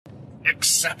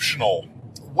Exceptional.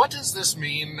 What does this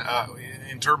mean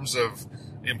in terms of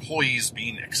employees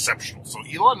being exceptional? So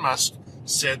Elon Musk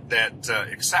said that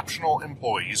exceptional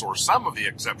employees, or some of the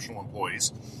exceptional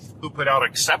employees who put out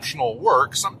exceptional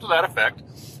work, something to that effect,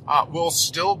 will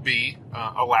still be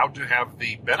allowed to have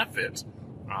the benefit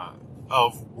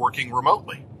of working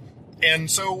remotely. And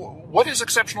so what does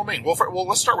exceptional mean? Well,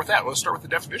 let's start with that. Let's start with the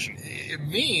definition. It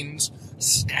means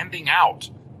standing out,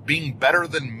 being better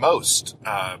than most,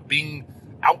 being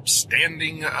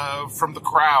outstanding from the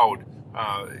crowd,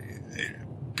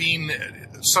 being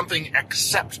something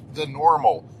except the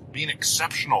normal, being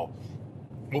exceptional.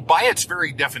 Well, by its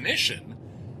very definition,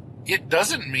 it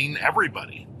doesn't mean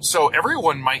everybody. So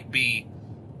everyone might be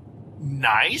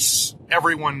nice,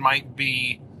 everyone might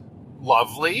be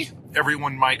lovely,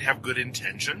 everyone might have good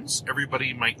intentions,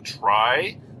 everybody might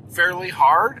try fairly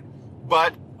hard,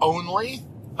 but only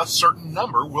a certain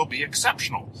number will be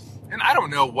exceptional. And I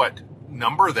don't know what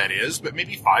number that is, but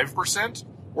maybe 5%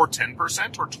 or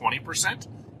 10% or 20%.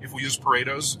 If we use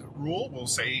Pareto's rule, we'll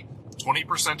say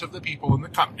 20% of the people in the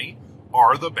company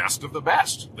are the best of the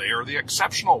best. They are the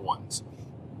exceptional ones.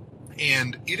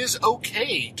 And it is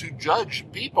okay to judge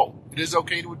people. It is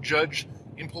okay to judge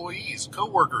employees,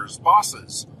 coworkers,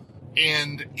 bosses.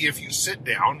 And if you sit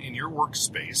down in your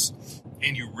workspace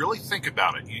and you really think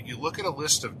about it, you look at a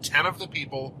list of 10 of the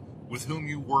people with whom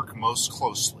you work most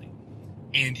closely,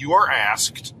 and you are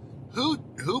asked, who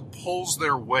pulls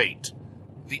their weight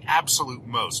the absolute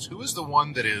most? Who is the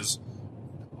one that is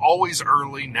always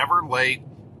early, never late,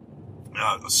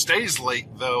 stays late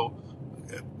though,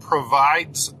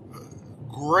 provides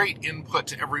great input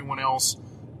to everyone else,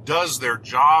 does their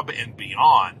job and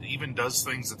beyond, even does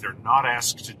things that they're not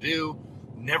asked to do,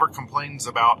 never complains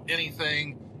about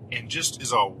anything, and just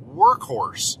is a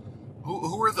workhorse?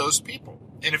 Who are those people?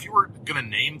 And if you were going to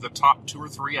name the top 2 or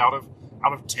 3 out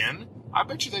of 10, I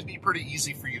bet you that'd be pretty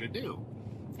easy for you to do.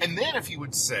 And then if you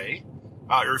would say,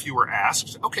 or if you were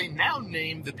asked, okay, now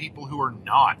name the people who are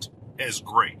not as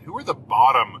great. Who are the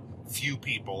bottom few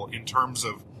people in terms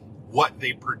of what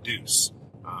they produce?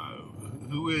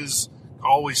 Who is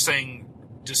always saying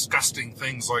disgusting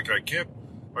things like, I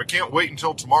can't wait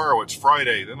until tomorrow, it's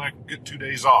Friday, then I can get 2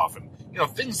 days off. And,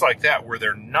 things like that where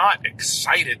they're not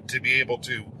excited to be able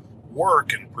to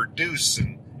work and produce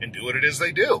and do what it is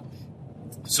they do.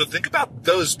 So think about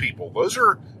those people. Those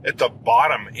are at the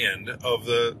bottom end of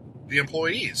the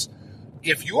employees.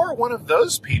 If you are one of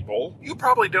those people, you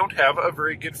probably don't have a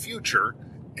very good future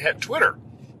at Twitter.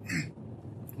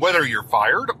 Whether you're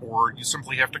fired or you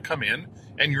simply have to come in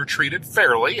and you're treated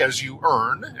fairly as you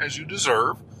earn, as you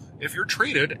deserve, if you're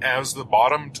treated as the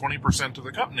bottom 20% of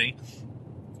the company,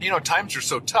 times are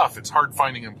so tough, it's hard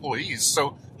finding employees.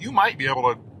 So you might be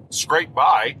able to scrape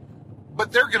by,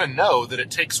 but they're going to know that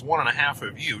it takes 1.5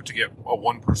 of you to get a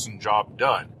one-person job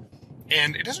done.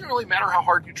 And it doesn't really matter how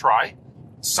hard you try.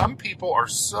 Some people are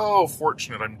so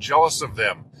fortunate. I'm jealous of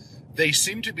them. They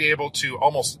seem to be able to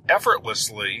almost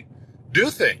effortlessly do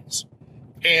things.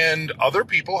 And other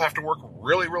people have to work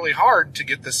really, really hard to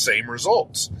get the same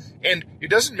results. And it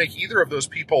doesn't make either of those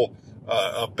people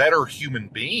a better human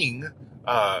being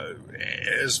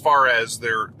as far as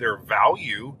their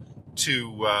value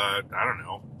to, I don't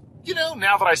know.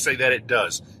 Now that I say that, it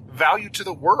does. Value to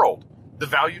the world. The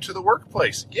value to the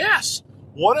workplace. Yes,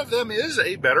 one of them is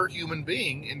a better human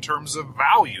being in terms of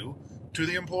value to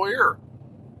the employer.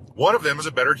 One of them is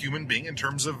a better human being in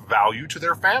terms of value to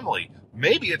their family.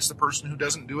 Maybe it's the person who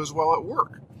doesn't do as well at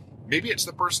work. Maybe it's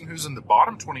the person who's in the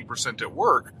bottom 20% at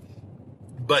work,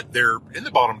 but they're in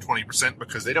the bottom 20%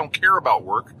 because they don't care about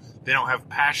work, they don't have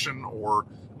passion, or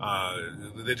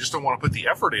they just don't want to put the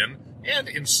effort in, and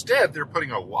instead they're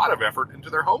putting a lot of effort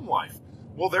into their home life.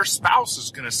 Well, their spouse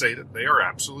is going to say that they are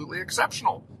absolutely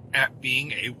exceptional at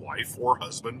being a wife or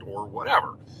husband or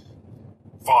whatever.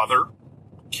 Father,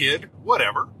 kid,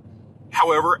 whatever.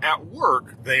 However, at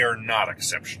work, they are not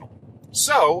exceptional.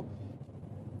 So,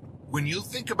 when you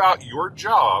think about your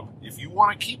job, if you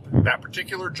want to keep that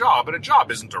particular job, and a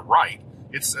job isn't a right,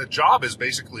 a job is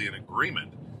basically an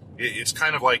agreement. It's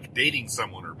kind of like dating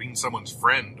someone or being someone's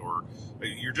friend, or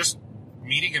you're just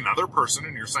meeting another person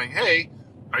and you're saying, hey,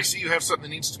 I see you have something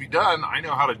that needs to be done. I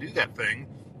know how to do that thing,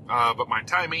 but my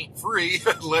time ain't free.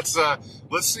 Let's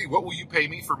see, what will you pay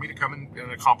me for me to come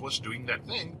and accomplish doing that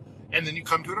thing? And then you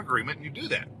come to an agreement and you do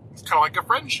that. It's kind of like a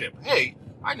friendship. Hey,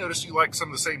 I notice you like some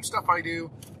of the same stuff I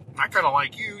do. I kind of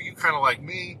like you. You kind of like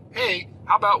me. Hey,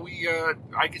 how about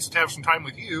I get to have some time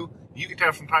with you. You get to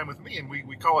have some time with me, and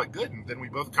we call it good, and then we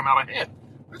both come out ahead.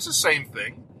 It's the same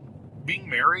thing. Being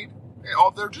married,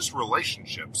 they're just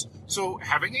relationships. So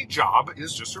having a job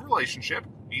is just a relationship,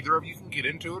 Either of you can get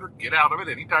into it or get out of it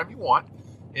anytime you want.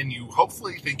 And you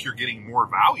hopefully think you're getting more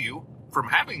value from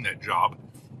having that job.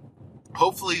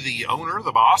 Hopefully the owner,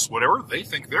 the boss, whatever, they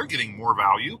think they're getting more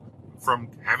value from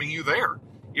having you there.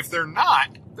 If they're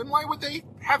not, then why would they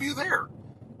have you there?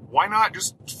 Why not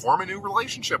just form a new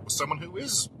relationship with someone who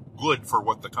is good for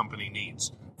what the company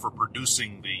needs, for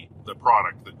producing the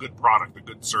product, the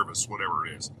good service, whatever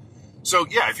it is. So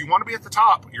yeah, if you want to be at the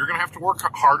top, you're going to have to work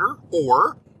harder,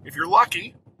 or if you're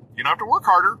lucky, you don't have to work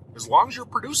harder. As long as you're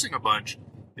producing a bunch,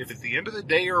 if at the end of the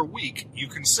day or a week, you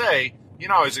can say,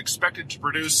 I was expected to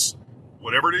produce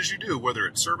whatever it is you do, whether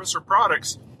it's service or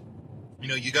products,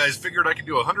 you guys figured I could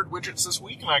do 100 widgets this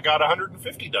week and I got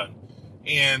 150 done.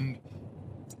 And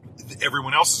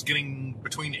everyone else is getting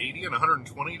between 80 and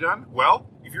 120 done. Well,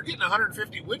 if you're getting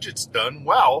 150 widgets done,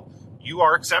 well, you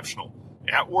are exceptional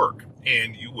at work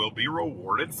and you will be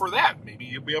rewarded for that. Maybe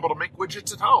you'll be able to make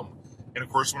widgets at home. And of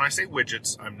course, when I say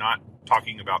widgets, I'm not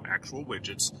talking about actual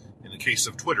widgets. In the case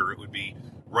of Twitter, it would be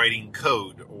writing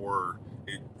code or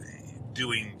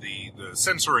doing the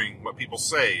censoring what people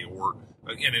say,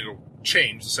 and it'll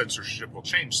change. The censorship will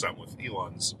change some with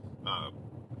Elon's,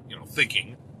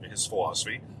 thinking, his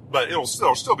philosophy. But there'll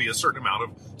still be a certain amount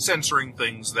of censoring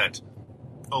things that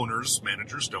owners,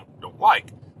 managers don't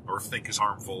like or think is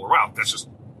harmful. Or well, that's just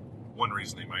one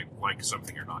reason they might like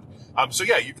something or not. So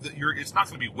yeah, it's not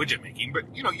going to be widget making,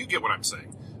 but you get what I'm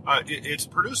saying. It's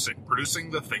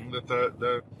producing the thing that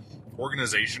the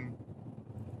organization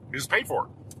is paid for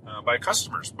by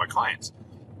customers, by clients.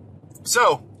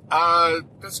 So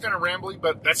that's kind of rambly,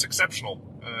 but that's exceptional.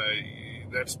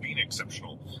 That's being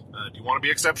exceptional. Do you want to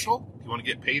be exceptional? Do you want to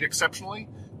get paid exceptionally?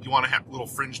 Do you want to have little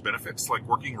fringe benefits like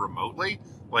working remotely,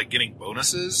 like getting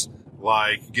bonuses,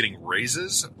 like getting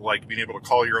raises, like being able to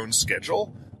call your own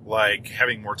schedule, like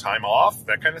having more time off,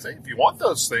 that kind of thing? If you want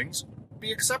those things,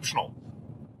 be exceptional.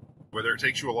 Whether it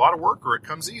takes you a lot of work or it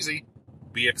comes easy,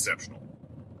 be exceptional.